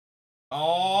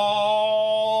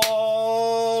All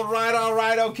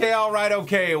right,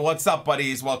 okay. What's up,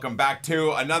 buddies? Welcome back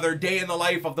to another day in the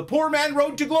life of the poor man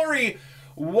road to glory.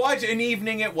 What an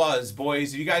evening it was,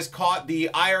 boys. You guys caught the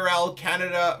IRL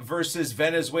Canada versus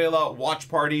Venezuela watch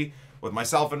party with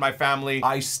myself and my family.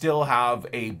 I still have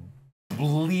a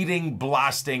bleeding,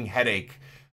 blasting headache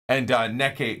and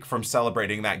neck ache from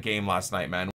celebrating that game last night,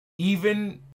 man.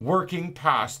 Even working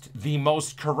past the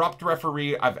most corrupt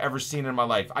referee I've ever seen in my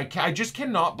life. I just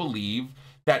cannot believe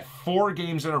that 4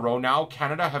 games in a row now,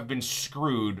 Canada have been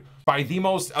screwed by the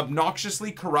most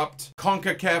obnoxiously corrupt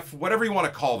CONCACAF, whatever you want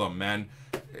to call them, man.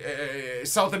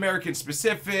 South American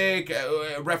specific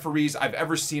referees I've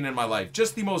ever seen in my life.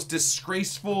 Just the most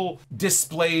disgraceful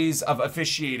displays of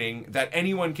officiating that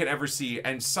anyone can ever see.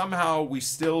 And somehow we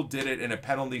still did it in a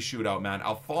penalty shootout, man.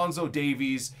 Alphonso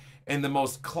Davies in the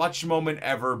most clutch moment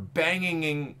ever,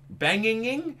 banging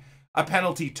a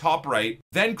penalty top right,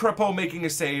 then Crepeau making a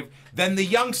save, then the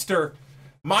youngster,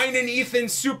 mine and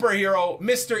Ethan's superhero,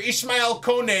 Mr. Ismael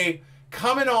Kone,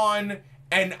 coming on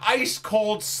and ice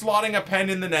cold slotting a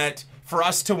pen in the net for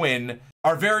us to win.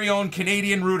 Our very own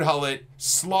Canadian Ruud Hullet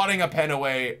slotting a pen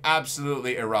away.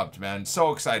 Absolutely erupt, man.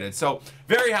 So excited. So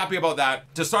very happy about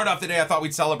that. To start off the day, I thought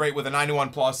we'd celebrate with a 91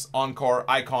 plus encore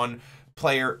icon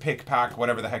player pick pack,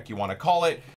 whatever the heck you want to call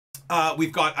it.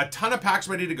 We've got a ton of packs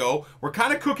ready to go. We're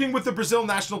kind of cooking with the Brazil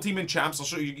national team in champs. I'll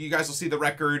show you. You guys will see the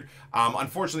record.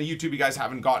 Unfortunately, YouTube, you guys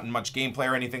haven't gotten much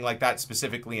gameplay or anything like that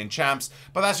specifically in champs,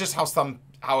 but that's just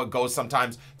how it goes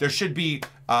sometimes. There should be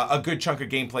a good chunk of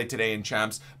gameplay today in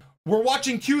champs. We're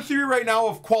watching Q3 right now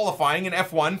of qualifying in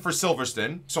F1 for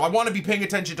Silverstone, so I want to be paying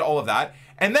attention to all of that.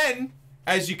 And then,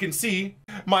 as you can see,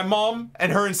 my mom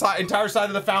and her entire side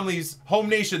of the family's home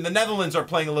nation, the Netherlands, are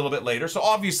playing a little bit later. So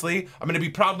obviously, I'm going to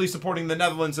be proudly supporting the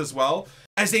Netherlands as well.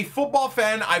 As a football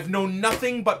fan, I've known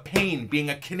nothing but pain being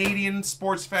a Canadian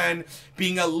sports fan,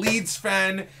 being a Leeds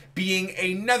fan, being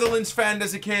a Netherlands fan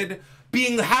as a kid,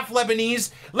 being half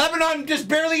Lebanese. Lebanon just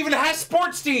barely even has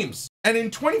sports teams. And in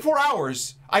 24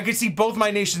 hours, I could see both my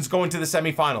nations go into the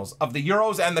semifinals of the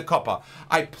Euros and the Copa.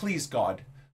 Please, God,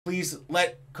 please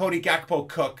let Cody Gakpo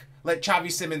cook. Let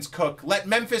Xavi Simons cook. Let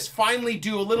Memphis finally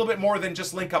do a little bit more than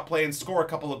just link up play and score a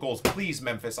couple of goals. Please,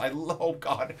 Memphis. Oh,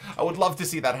 God. I would love to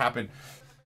see that happen.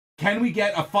 Can we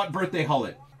get a FUT birthday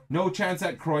Hullet? No chance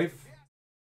at Cruyff.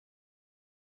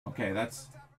 Okay, that's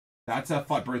a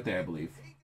FUT birthday, I believe.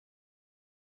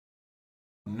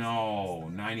 No,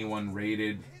 91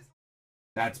 rated.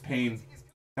 That's pain.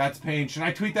 That's pain. Should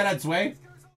I tweet that at Zwei?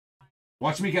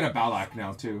 Watch me get a Balak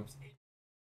now, too.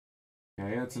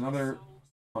 Okay, that's another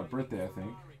birthday, I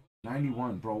think.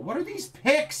 91, bro. What are these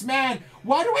picks, man?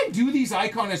 Why do I do these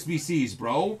icon SBCs,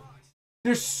 bro?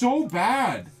 They're so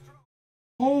bad.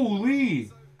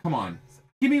 Holy. Come on.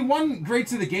 Give me one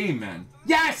greats of the game, man.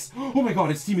 Yes! Oh my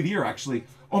God, it's team of the year, actually.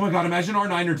 Oh my God, imagine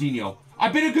R9 or Dino.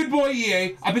 I've been a good boy,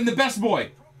 EA. I've been the best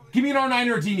boy. Give me an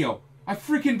R9 or Dino. I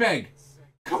freaking beg.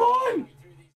 Come on.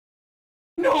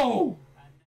 No.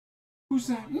 Who's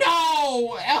that?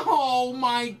 No! Oh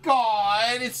my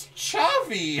God, it's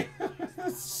Xavi.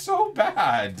 That's so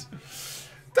bad.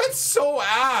 That's so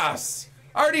ass.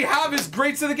 I already have his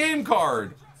greats of the game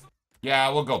card. Yeah,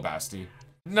 we'll go Basti.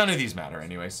 None of these matter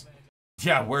anyways.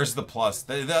 Yeah, where's the plus?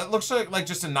 That looks like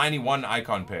just a 91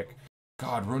 icon pick.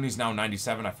 God, Rooney's now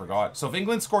 97, I forgot. So if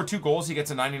England score 2 goals, he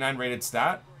gets a 99 rated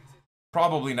stat.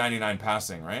 Probably 99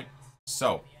 passing, right?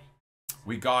 So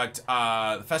we got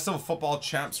the Festival of Football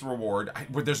Champs reward.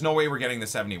 There's no way we're getting the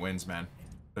 70 wins, man.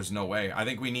 There's no way. I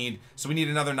think we need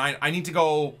another 9. I need to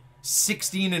go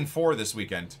 16-4 this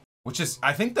weekend, which is,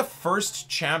 I think, the first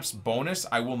Champs bonus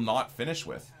I will not finish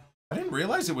with. I didn't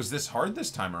realize it was this hard this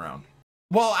time around.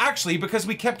 Well, actually, because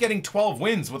we kept getting 12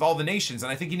 wins with all the nations,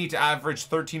 and I think you need to average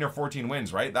 13 or 14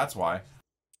 wins, right? That's why.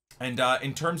 And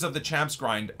in terms of the Champs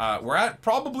grind, we're at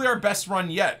probably our best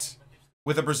run yet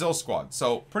with a Brazil squad.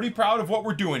 So pretty proud of what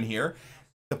we're doing here.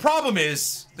 The problem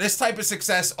is this type of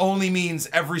success only means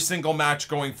every single match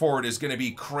going forward is going to be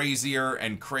crazier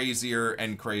and crazier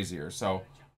and crazier. So,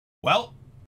 well,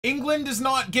 England is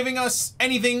not giving us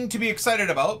anything to be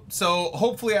excited about. So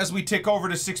hopefully as we tick over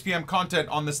to 6 p.m. content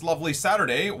on this lovely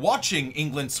Saturday, watching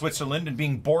England, Switzerland and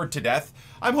being bored to death,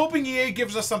 I'm hoping EA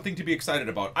gives us something to be excited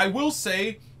about. I will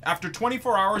say, after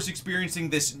 24 hours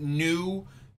experiencing this new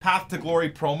Path to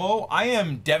Glory promo, I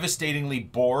am devastatingly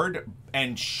bored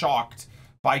and shocked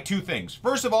by 2 things.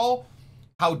 First of all,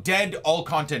 how dead all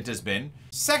content has been.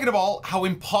 Second of all, how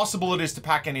impossible it is to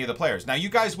pack any of the players. Now, you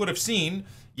guys would have seen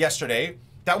yesterday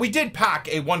that we did pack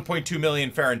a 1.2 million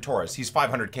Ferran Torres. He's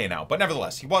 500k now, but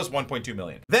nevertheless, he was 1.2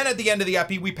 million. Then at the end of the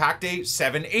epi, we packed a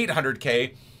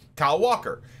 800k Kyle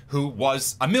Walker, who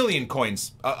was a million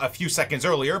coins a few seconds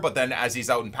earlier, but then as he's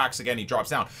out in packs again, he drops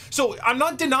down. So I'm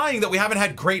not denying that we haven't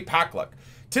had great pack luck.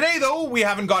 Today, though, we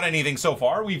haven't got anything so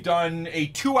far. We've done a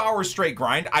 2-hour straight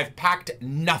grind. I've packed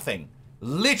nothing.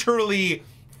 Literally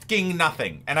fucking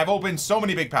nothing. And I've opened so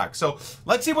many big packs. So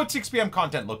let's see what 6 p.m.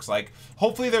 content looks like.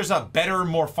 Hopefully there's a better,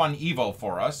 more fun Evo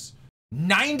for us.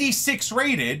 96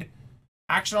 rated.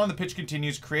 Action on the pitch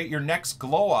continues. Create your next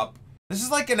glow up. This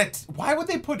is like why would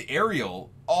they put aerial?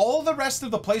 All the rest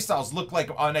of the playstyles look like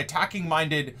an attacking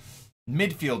minded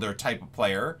midfielder type of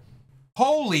player.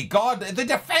 Holy God, the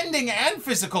defending and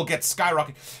physical gets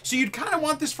skyrocketed. So you'd kind of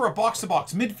want this for a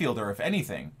box-to-box midfielder, if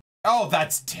anything. Oh,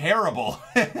 that's terrible.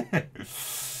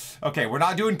 Okay, we're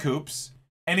not doing coops.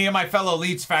 Any of my fellow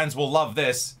Leeds fans will love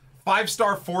this.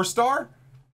 5-star, 4-star?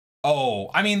 Oh,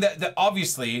 I mean,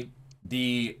 obviously,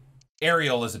 the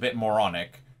aerial is a bit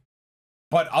moronic.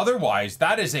 But otherwise,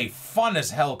 that is a fun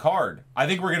as hell card. I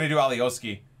think we're going to do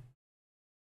Alioski.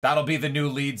 That'll be the new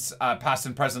Leeds past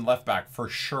and present left back for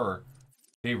sure.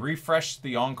 They refreshed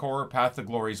the Encore Path to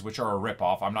Glories, which are a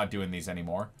ripoff. I'm not doing these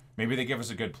anymore. Maybe they give us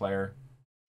a good player.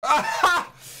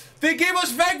 They gave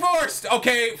us Veghorst!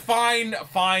 Okay, fine,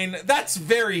 fine. That's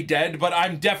very dead, but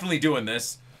I'm definitely doing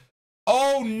this.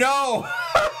 Oh, no!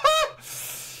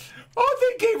 Oh,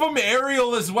 they gave him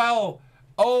Aerial as well.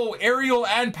 Oh, Aerial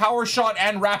and Power Shot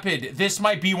and Rapid. This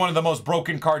might be one of the most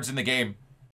broken cards in the game.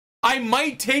 I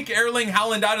might take Erling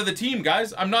Haaland out of the team,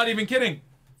 guys. I'm not even kidding.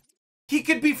 He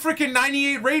could be freaking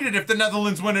 98 rated if the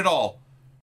Netherlands win it all.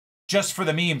 Just for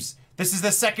the memes. This is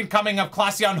the second coming of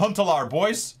Klaas-Jan Huntelaar,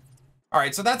 boys. All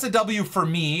right, so that's a W for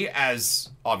me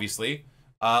as, obviously,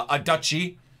 a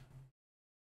Dutchie.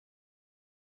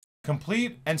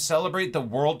 Complete and celebrate the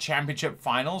World Championship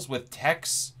Finals with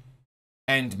Tex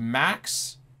and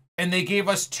Max. And they gave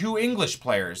us 2 English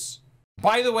players.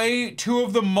 By the way, 2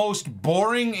 of the most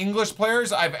boring English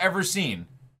players I've ever seen.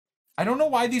 I don't know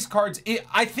why these cards...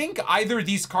 I think either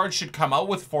these cards should come out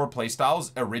with 4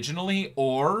 playstyles originally,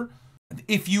 or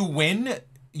if you win,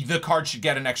 the card should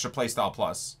get an extra playstyle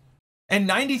plus. And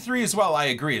 93 as well, I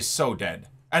agree, is so dead.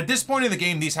 At this point in the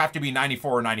game, these have to be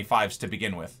 94 or 95s to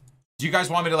begin with. Do you guys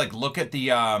want me to, like, look at the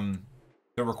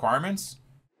requirements?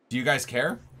 Do you guys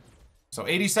care? So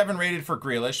 87 rated for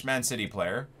Grealish, Man City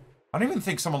player. I don't even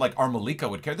think someone like Armalika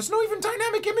would care. There's no even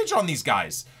dynamic image on these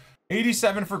guys.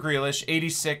 87 for Grealish,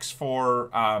 86 for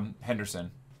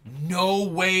Henderson. No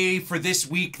way for this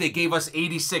week they gave us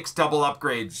 86 double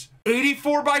upgrades.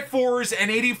 84 by 4s and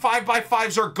 85 by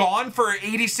 5s are gone for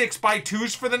 86 by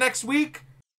 2s for the next week?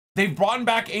 They've brought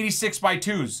back 86 by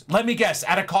 2s. Let me guess,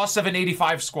 at a cost of an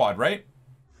 85 squad, right?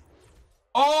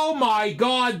 Oh my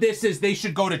God, they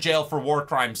should go to jail for war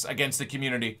crimes against the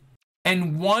community.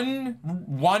 And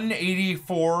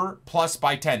 184 plus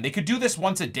by 10. They could do this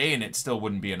once a day and it still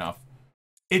wouldn't be enough.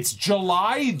 It's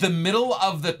July, the middle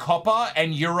of the Copa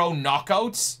and Euro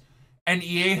knockouts, and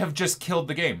EA have just killed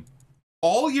the game.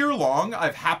 All year long,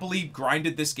 I've happily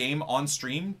grinded this game on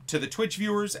stream to the Twitch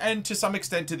viewers and to some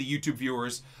extent to the YouTube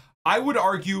viewers. I would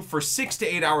argue for 6 to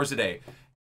 8 hours a day,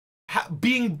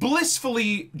 being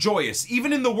blissfully joyous,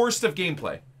 even in the worst of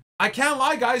gameplay. I can't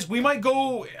lie, guys. We might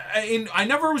go in. I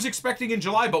never was expecting in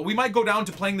July, but we might go down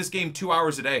to playing this game 2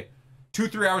 hours a day,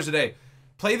 2-3 hours a day.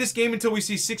 Play this game until we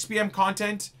see 6 p.m.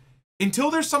 content. Until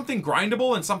there's something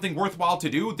grindable and something worthwhile to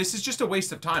do, this is just a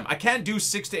waste of time. I can't do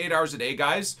 6 to 8 hours a day,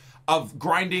 guys, of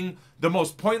grinding the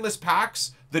most pointless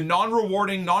packs, the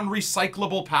non-rewarding,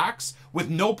 non-recyclable packs,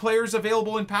 with no players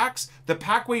available in packs, the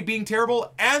pack weight being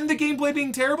terrible, and the gameplay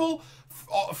being terrible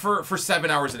for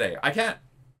 7 hours a day. I can't.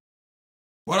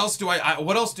 What else do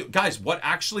guys, what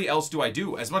actually else do I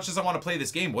do? As much as I want to play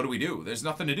this game, what do we do? There's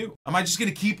nothing to do. Am I just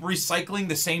going to keep recycling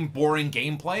the same boring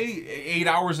gameplay 8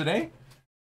 hours a day?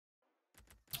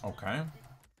 Okay.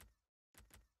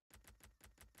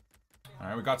 All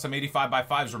right, we got some 85 by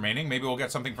 5s remaining. Maybe we'll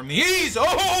get something from the E's.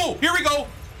 Oh, here we go.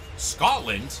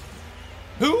 Scotland.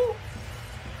 Who?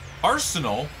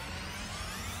 Arsenal.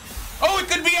 Oh, it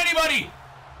could be anybody.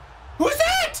 Who's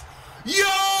that? Yo!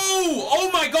 Oh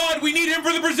my God, we need him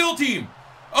for the Brazil team.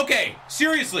 Okay,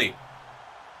 seriously.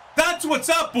 That's what's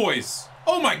up, boys.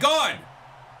 Oh my God.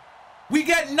 We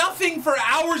get nothing for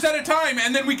hours at a time,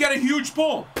 and then we get a huge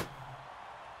pull.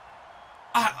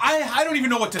 I don't even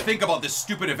know what to think about this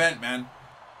stupid event, man.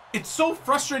 It's so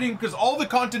frustrating because all the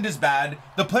content is bad,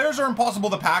 the players are impossible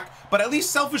to pack, but at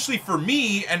least selfishly for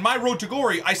me and my road to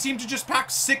glory, I seem to just pack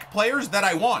sick players that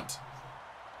I want.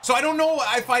 So I don't know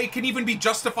if I can even be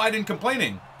justified in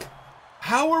complaining.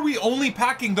 How are we only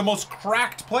packing the most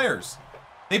cracked players?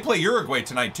 They play Uruguay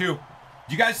tonight too.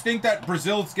 Do you guys think that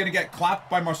Brazil's gonna get clapped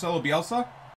by Marcelo Bielsa?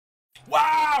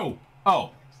 Wow!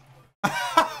 Oh.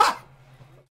 I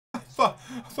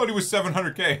thought he was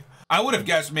 700K. I would have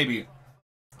guessed maybe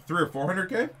 300 or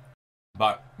 400K,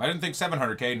 but I didn't think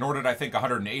 700K, nor did I think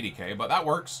 180K, but that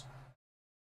works.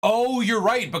 Oh, you're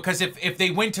right, because if they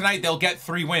win tonight, they'll get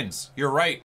 3 wins. You're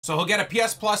right. So he'll get a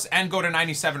PS Plus and go to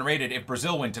 97 rated if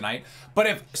Brazil win tonight. But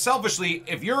if, selfishly,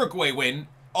 if Uruguay win,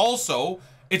 also,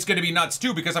 it's going to be nuts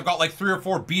too, because I've got like 3 or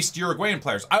 4 beast Uruguayan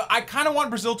players. I kind of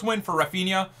want Brazil to win for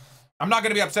Rafinha. I'm not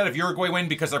going to be upset if Uruguay win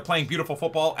because they're playing beautiful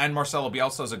football and Marcelo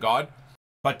Bielsa is a god.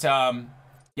 But,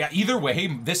 yeah, either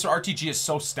way, this RTG is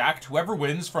so stacked. Whoever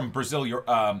wins from Brazil,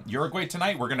 Uruguay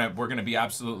tonight, we're gonna be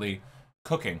absolutely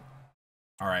cooking.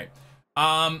 All right.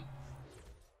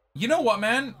 You know what,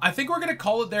 man? I think we're gonna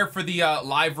call it there for the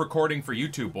live recording for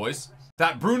YouTube, boys.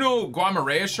 That Bruno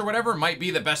Guimaraes or whatever might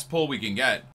be the best pull we can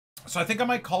get. So I think I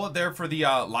might call it there for the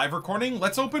live recording.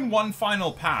 Let's open one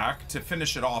final pack to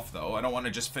finish it off, though. I don't want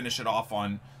to just finish it off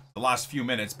on the last few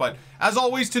minutes. But as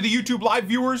always, to the YouTube live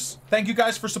viewers, thank you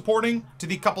guys for supporting. To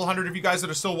the couple hundred of you guys that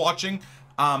are still watching,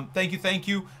 thank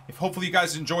you. If hopefully you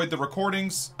guys enjoyed the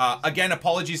recordings. Again,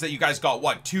 apologies that you guys got,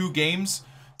 what, 2 games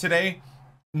today?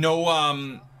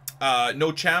 No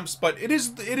champs, but it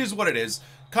is what it is.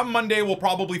 Come Monday, we'll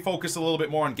probably focus a little bit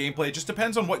more on gameplay. It just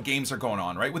depends on what games are going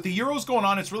on, right? With the Euros going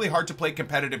on, it's really hard to play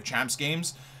competitive champs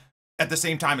games at the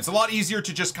same time. It's a lot easier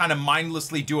to just kind of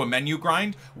mindlessly do a menu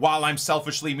grind while I'm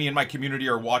selfishly, me and my community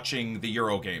are watching the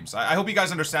Euro games. I hope you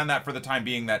guys understand that for the time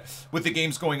being, that with the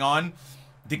games going on,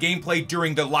 the gameplay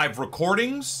during the live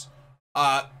recordings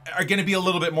are going to be a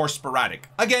little bit more sporadic.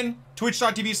 Again,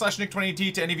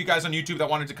 twitch.tv/Nick20t. To any of you guys on YouTube that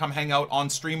wanted to come hang out on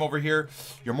stream over here,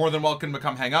 you're more than welcome to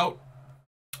come hang out.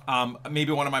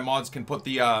 Maybe one of my mods can put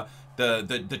the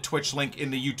Twitch link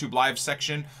in the YouTube live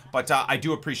section, but I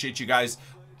do appreciate you guys.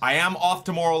 I am off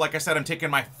tomorrow. Like I said, I'm taking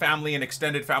my family and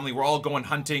extended family. We're all going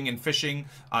hunting and fishing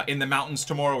in the mountains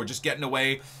tomorrow. We're just getting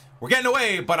away. We're getting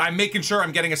away, but I'm making sure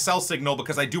I'm getting a cell signal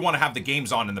because I do want to have the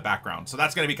games on in the background. So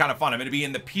that's going to be kind of fun. I'm going to be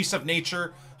in the peace of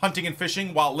nature, hunting and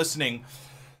fishing while listening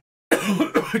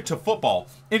to football.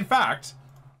 In fact,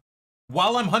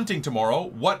 while I'm hunting tomorrow,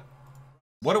 what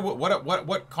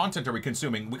content are we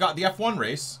consuming? We got the F1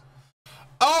 race.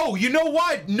 Oh, you know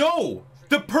what? No,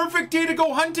 the perfect day to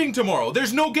go hunting tomorrow.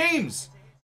 There's no games.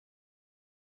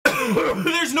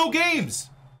 There's no games.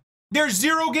 There's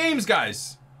 0 games,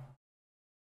 guys.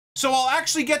 So I'll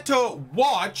actually get to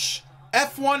watch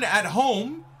F1 at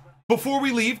home before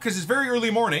we leave because it's very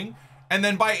early morning. And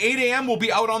then by 8 a.m. we'll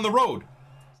be out on the road.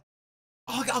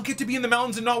 I'll get to be in the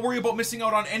mountains and not worry about missing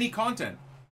out on any content.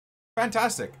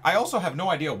 Fantastic. I also have no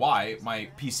idea why my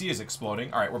PC is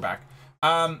exploding. All right, we're back.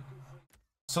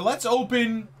 So let's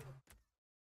open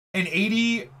an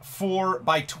 84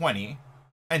 by 20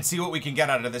 and see what we can get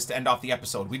out of this to end off the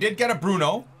episode. We did get a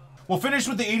Bruno. We'll finish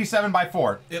with the 87 by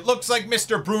 4. It looks like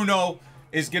Mr. Bruno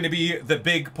is going to be the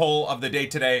big pull of the day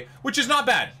today, which is not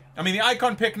bad. I mean, the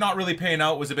icon pick not really paying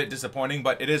out was a bit disappointing,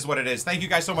 but it is what it is. Thank you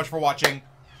guys so much for watching.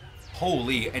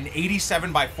 Holy, an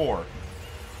 87 by 4.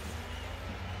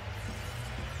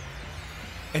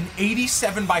 An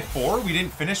 87 by 4? We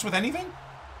didn't finish with anything?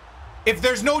 If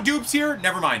there's no dupes here,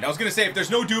 never mind. I was going to say, if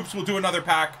there's no dupes, we'll do another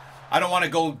pack. I don't want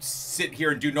to go sit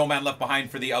here and do No Man Left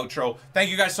Behind for the outro. Thank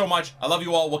you guys so much. I love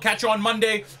you all. We'll catch you on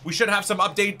Monday. We should have some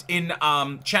update in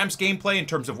Champs gameplay in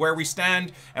terms of where we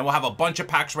stand. And we'll have a bunch of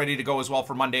packs ready to go as well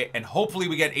for Monday. And hopefully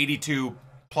we get 82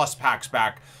 plus packs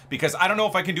back. Because I don't know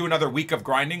if I can do another week of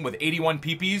grinding with 81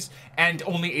 PPs and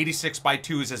only 86 by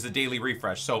 2s as the daily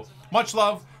refresh. So much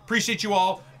love. Appreciate you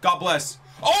all. God bless.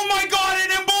 Oh my God,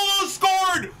 and Embolo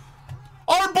scored!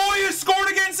 Our boy has scored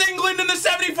against England in the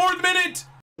 74th minute!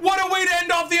 What a way to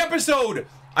end off the episode!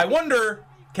 I wonder,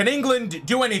 can England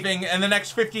do anything in the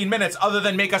next 15 minutes other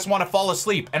than make us want to fall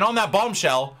asleep? And on that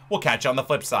bombshell, we'll catch you on the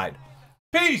flip side.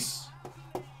 Peace!